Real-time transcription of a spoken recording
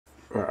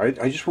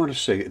I just want to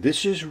say,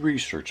 this is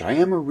research. I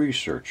am a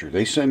researcher.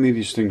 They send me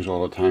these things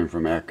all the time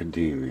from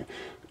academia.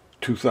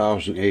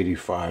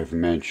 2085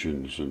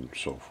 mentions and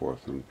so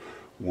forth, and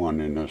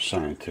one in a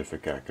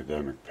scientific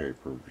academic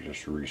paper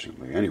just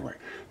recently. Anyway,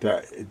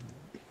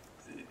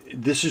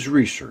 this is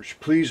research.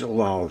 Please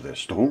allow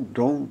this.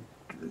 Don't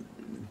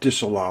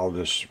disallow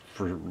this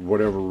for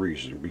whatever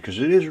reason, because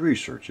it is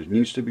research. It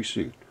needs to be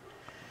seen.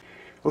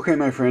 Okay,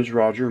 my friends,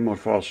 Roger,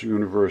 Mudfossil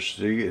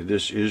University.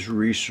 This is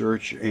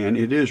research, and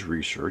it is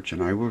research,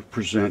 and I will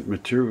present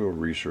material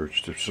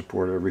research to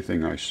support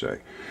everything I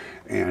say.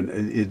 And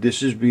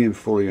this is being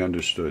fully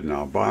understood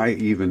now by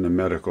even the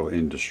medical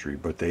industry,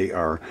 but they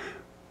are,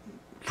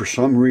 for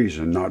some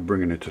reason, not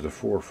bringing it to the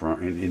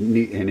forefront, and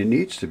it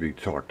needs to be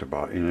talked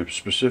about in a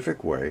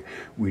specific way.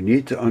 We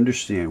need to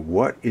understand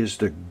what is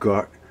the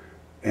gut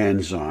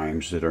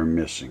enzymes that are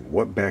missing,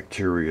 what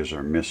bacteria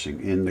are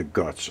missing in the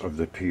guts of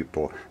the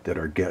people that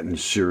are getting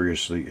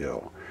seriously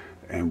ill,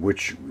 and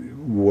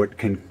what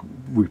can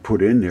we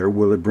put in there?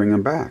 Will it bring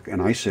them back?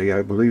 And I say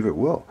I believe it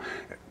will.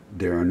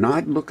 They're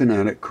not looking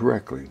at it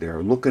correctly.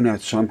 They're looking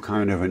at some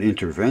kind of an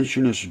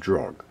interventionist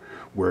drug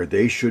where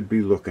they should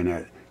be looking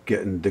at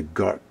getting the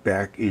gut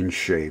back in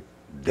shape.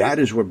 That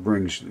is what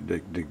brings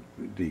the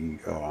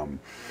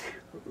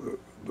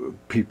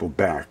people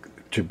back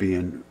to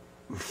being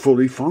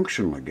fully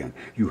functional again.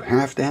 You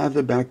have to have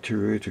the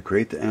bacteria to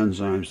create the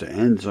enzymes. The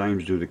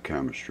enzymes do the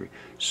chemistry.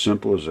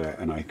 Simple as that.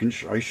 And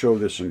I show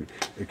this in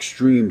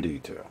extreme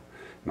detail.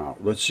 Now,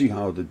 let's see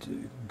how the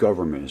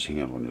government is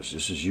handling this.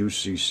 This is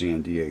UC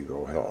San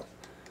Diego Health.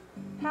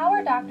 How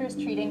are doctors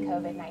treating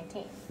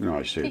COVID-19? No,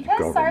 I say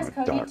because government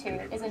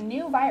SARS-CoV-2 is a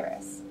new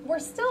virus, we're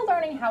still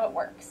learning how it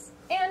works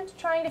and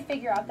trying to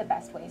figure out the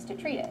best ways to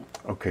treat it.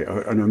 Okay,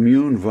 an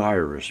immune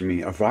virus. I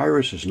mean, a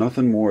virus is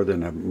nothing more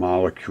than a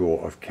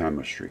molecule of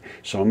chemistry.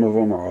 Some of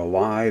them are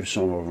alive,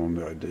 some of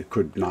them they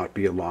could not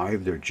be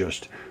alive. They're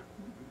just,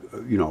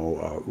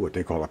 what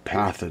they call a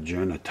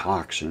pathogen, a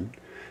toxin.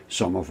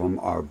 Some of them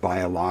are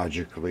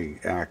biologically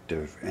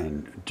active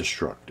and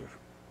destructive.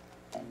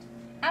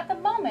 At the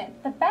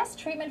moment, the best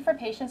treatment for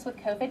patients with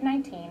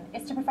COVID-19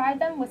 is to provide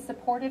them with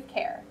supportive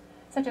care,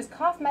 such as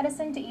cough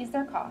medicine to ease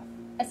their cough,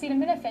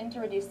 acetaminophen to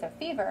reduce their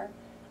fever,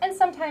 and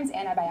sometimes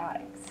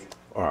antibiotics.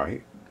 All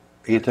right.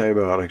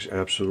 Antibiotics,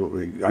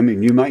 absolutely. I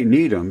mean, you might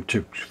need them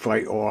to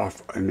fight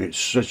off, and it's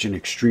such an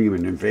extreme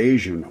an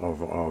invasion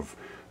of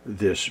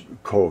this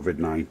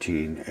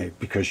COVID-19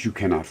 because you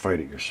cannot fight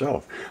it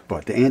yourself.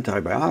 But the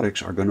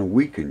antibiotics are going to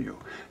weaken you.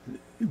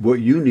 What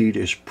you need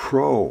is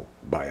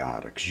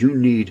probiotics. You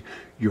need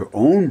your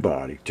own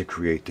body to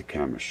create the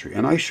chemistry.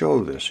 And I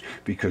show this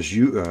because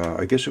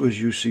I guess it was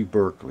UC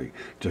Berkeley,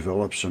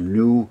 developed some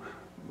new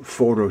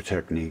photo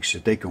techniques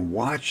that they can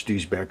watch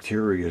these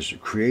bacteria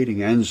creating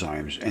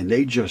enzymes, and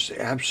they just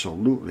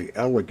absolutely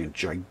elegant,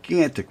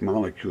 gigantic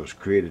molecules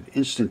created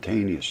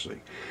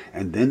instantaneously.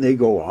 And then they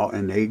go out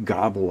and they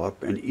gobble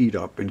up and eat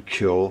up and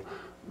kill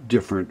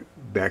different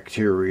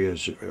bacteria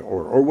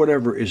or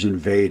whatever is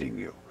invading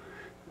you.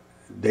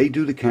 They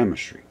do the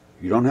chemistry.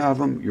 You don't have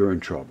them, you're in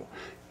trouble.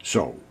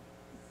 So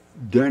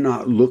they're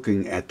not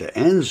looking at the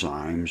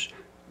enzymes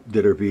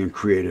that are being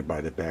created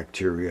by the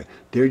bacteria.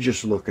 They're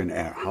just looking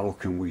at how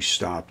can we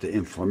stop the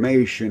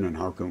inflammation and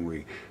how can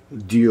we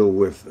deal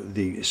with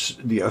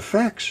the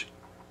effects.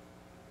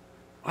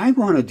 I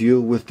want to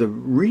deal with the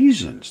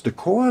reasons, the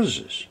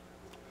causes.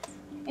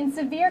 In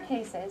severe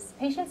cases,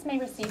 patients may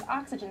receive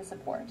oxygen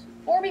support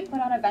or be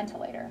put on a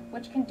ventilator,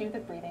 which can do the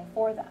breathing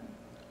for them.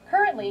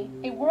 Currently,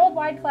 a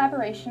worldwide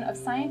collaboration of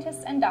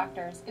scientists and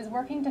doctors is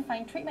working to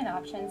find treatment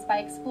options by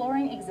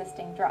exploring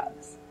existing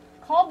drugs.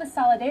 Called the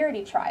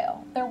Solidarity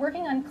Trial, they're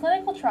working on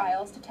clinical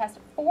trials to test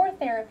 4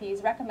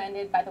 therapies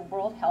recommended by the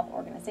World Health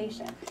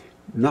Organization.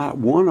 Not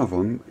one of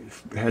them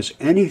has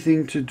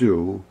anything to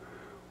do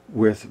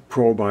with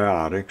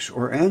probiotics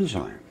or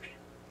enzymes.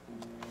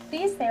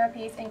 These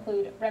therapies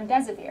include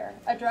remdesivir,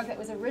 a drug that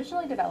was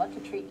originally developed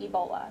to treat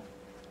Ebola,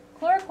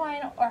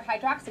 chloroquine or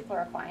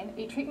hydroxychloroquine,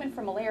 a treatment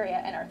for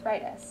malaria and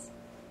arthritis,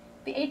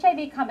 the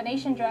HIV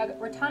combination drug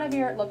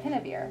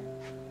ritonavir-lopinavir,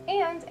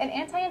 and an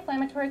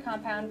anti-inflammatory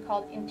compound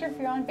called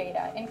interferon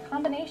beta in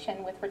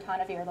combination with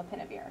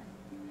ritonavir-lopinavir.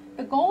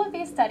 The goal of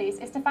these studies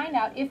is to find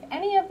out if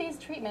any of these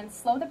treatments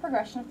slow the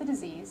progression of the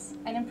disease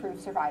and improve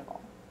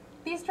survival.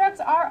 These drugs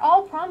are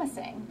all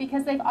promising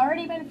because they've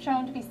already been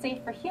shown to be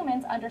safe for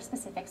humans under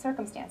specific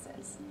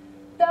circumstances,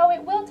 though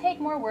it will take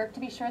more work to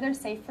be sure they're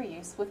safe for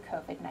use with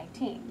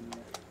COVID-19.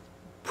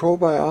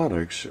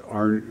 Probiotics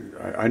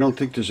are, I don't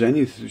think there's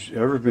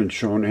ever been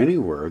shown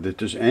anywhere that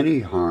there's any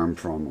harm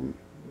from them,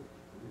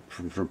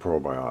 from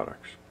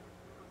probiotics.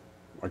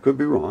 I could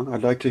be wrong.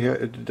 I'd like to hear,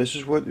 this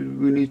is what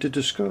we need to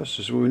discuss,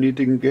 this is what we need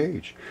to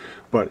engage.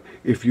 But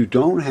if you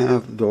don't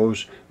have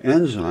those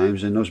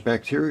enzymes and those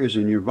bacteria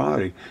in your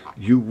body,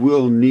 you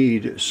will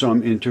need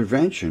some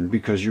intervention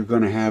because you're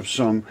going to have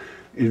some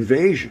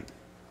invasion.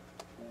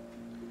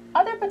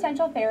 Other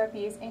potential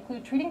therapies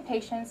include treating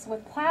patients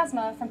with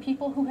plasma from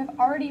people who have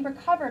already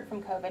recovered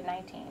from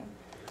COVID-19,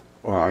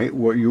 All right,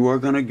 what you are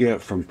going to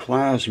get from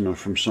plasma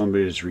from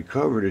somebody that's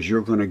recovered is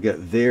you're going to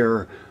get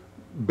their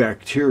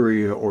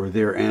bacteria or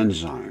their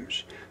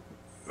enzymes.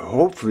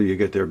 Hopefully you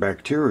get their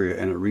bacteria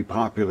and it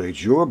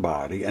repopulates your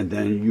body, and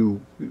then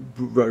you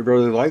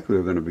very likely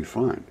are going to be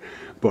fine.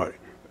 But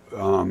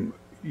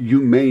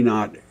you may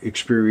not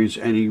experience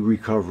any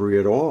recovery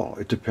at all.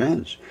 It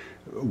depends.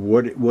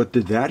 What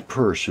did that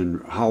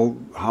person,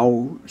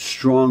 how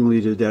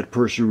strongly did that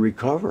person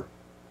recover?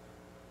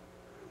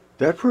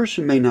 That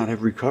person may not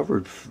have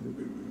recovered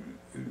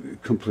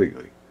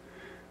completely.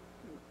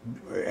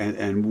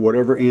 And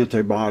whatever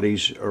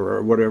antibodies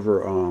or whatever,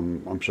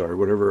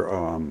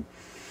 whatever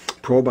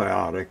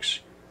probiotics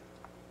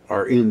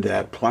are in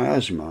that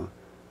plasma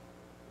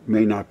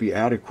may not be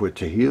adequate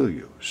to heal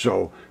you.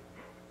 So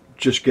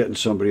just getting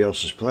somebody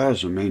else's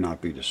plasma may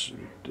not be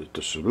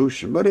the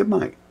solution, but it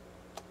might.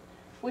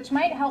 Which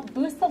might help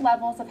boost the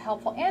levels of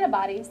helpful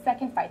antibodies that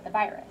can fight the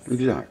virus.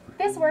 Exactly.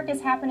 This work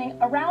is happening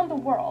around the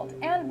world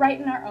and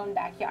right in our own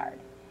backyard.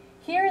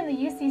 Here in the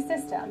UC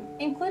system,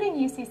 including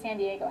UC San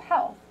Diego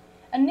Health,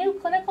 a new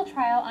clinical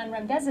trial on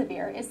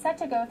remdesivir is set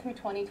to go through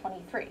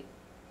 2023.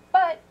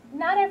 But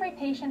not every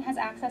patient has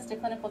access to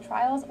clinical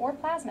trials or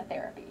plasma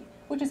therapy,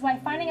 which is why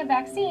finding a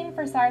vaccine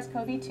for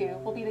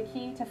SARS-CoV-2 will be the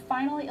key to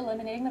finally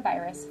eliminating the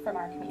virus from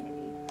our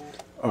community.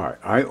 All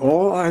right,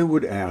 all I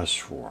would ask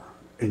for,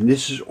 and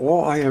this is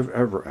all I have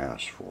ever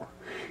asked for,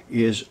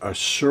 is a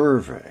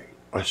survey,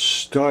 a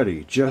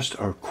study, just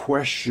a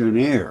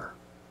questionnaire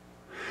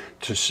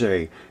to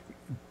say,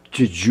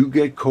 did you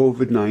get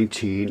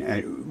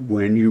COVID-19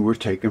 when you were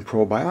taking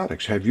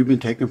probiotics? Have you been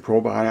taking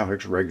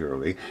probiotics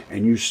regularly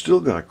and you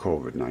still got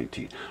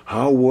COVID-19?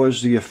 How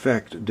was the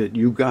effect that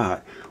you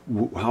got?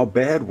 How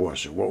bad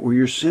was it? What were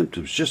your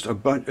symptoms? Just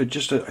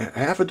a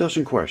half a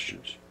dozen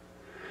questions.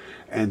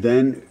 And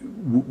then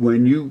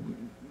when you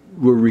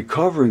were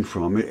recovering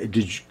from it,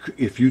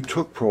 if you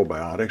took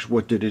probiotics,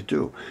 what did it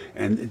do?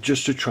 And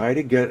just to try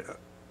to get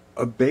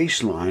a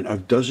baseline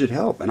of, does it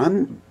help? And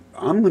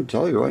I'm going to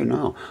tell you right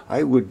now,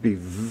 I would be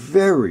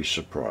very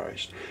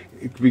surprised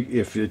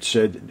if it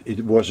said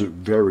it wasn't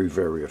very,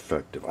 very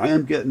effective. I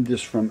am getting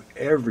this from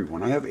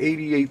everyone. I have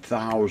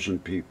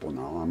 88,000 people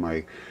now on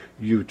my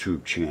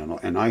YouTube channel,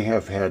 and I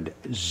have had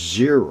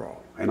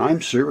zero, and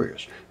I'm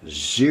serious,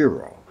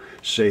 zero,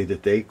 say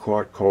that they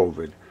caught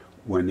COVID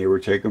when they were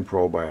taking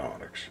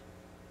probiotics.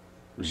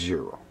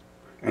 Zero.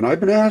 And I've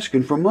been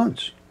asking for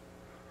months.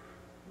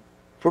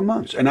 For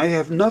months. And I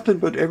have nothing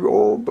but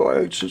oh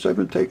boy, since I've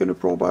been taking the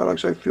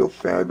probiotics, I feel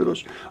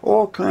fabulous.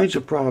 All kinds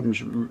of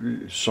problems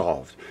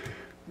solved.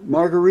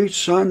 Marguerite's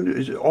son,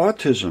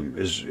 autism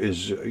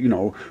is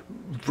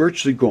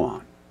virtually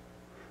gone.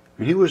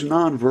 And he was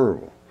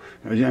nonverbal.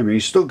 I mean,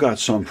 he's still got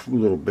some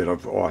little bit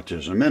of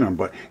autism in him,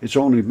 but it's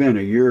only been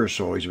a year or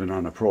so he's been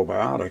on the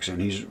probiotics,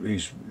 and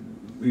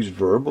he's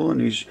verbal,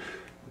 and he's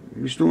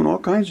doing all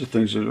kinds of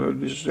things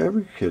that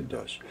every kid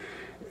does.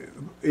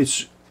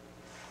 It's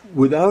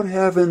without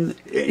having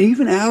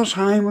even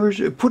Alzheimer's,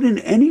 put in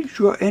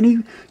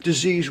any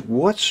disease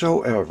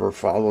whatsoever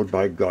followed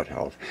by gut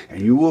health,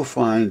 and you will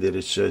find that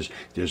it says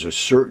there's a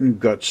certain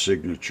gut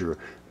signature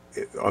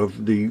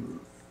of the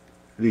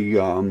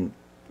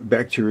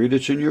bacteria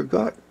that's in your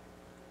gut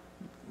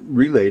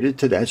related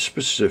to that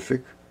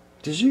specific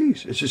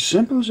disease. It's as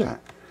simple as that.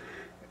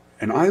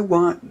 And I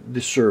want the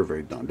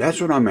survey done.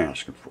 That's what I'm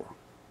asking for.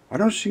 I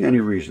don't see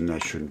any reason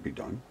that shouldn't be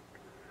done.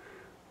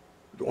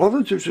 All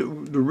the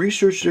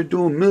research they're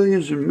doing,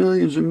 millions and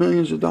millions and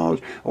millions of dollars.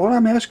 All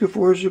I'm asking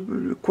for is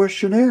a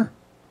questionnaire.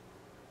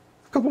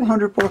 A couple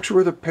 $100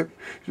 worth of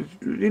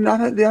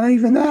not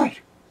even that.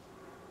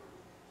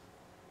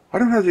 I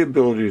don't have the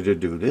ability to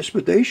do this,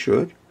 but they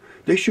should.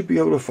 They should be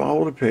able to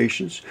follow the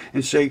patients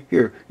and say,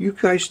 here, you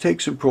guys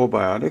take some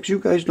probiotics. You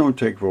guys don't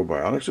take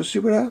probiotics. Let's see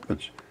what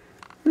happens.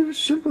 It's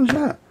as simple as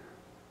that.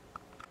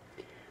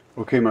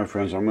 Okay, my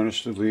friends, I'm going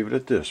to leave it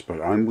at this,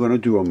 but I'm going to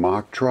do a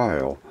mock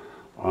trial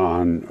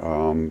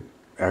on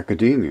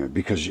academia,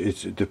 because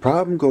the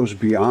problem goes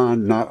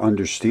beyond not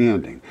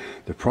understanding.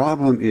 The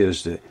problem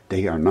is that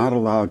they are not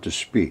allowed to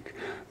speak.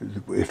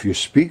 If you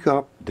speak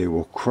up, they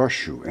will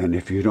crush you, and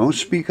if you don't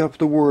speak up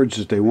the words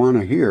that they want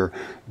to hear,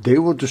 they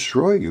will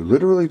destroy you,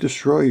 literally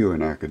destroy you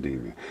in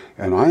academia.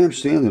 And I am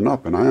standing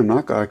up, and I am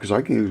not, because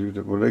I can't.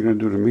 What are they going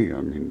to do to me?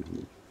 I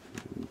mean,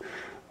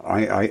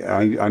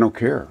 I don't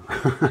care.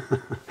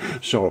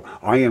 So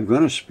I am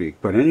going to speak,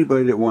 but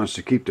anybody that wants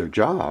to keep their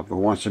job or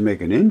wants to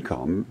make an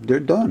income, they're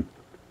done.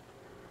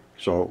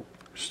 So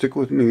stick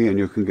with me and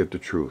you can get the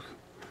truth.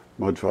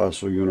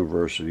 Mudfossil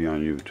University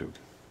on YouTube.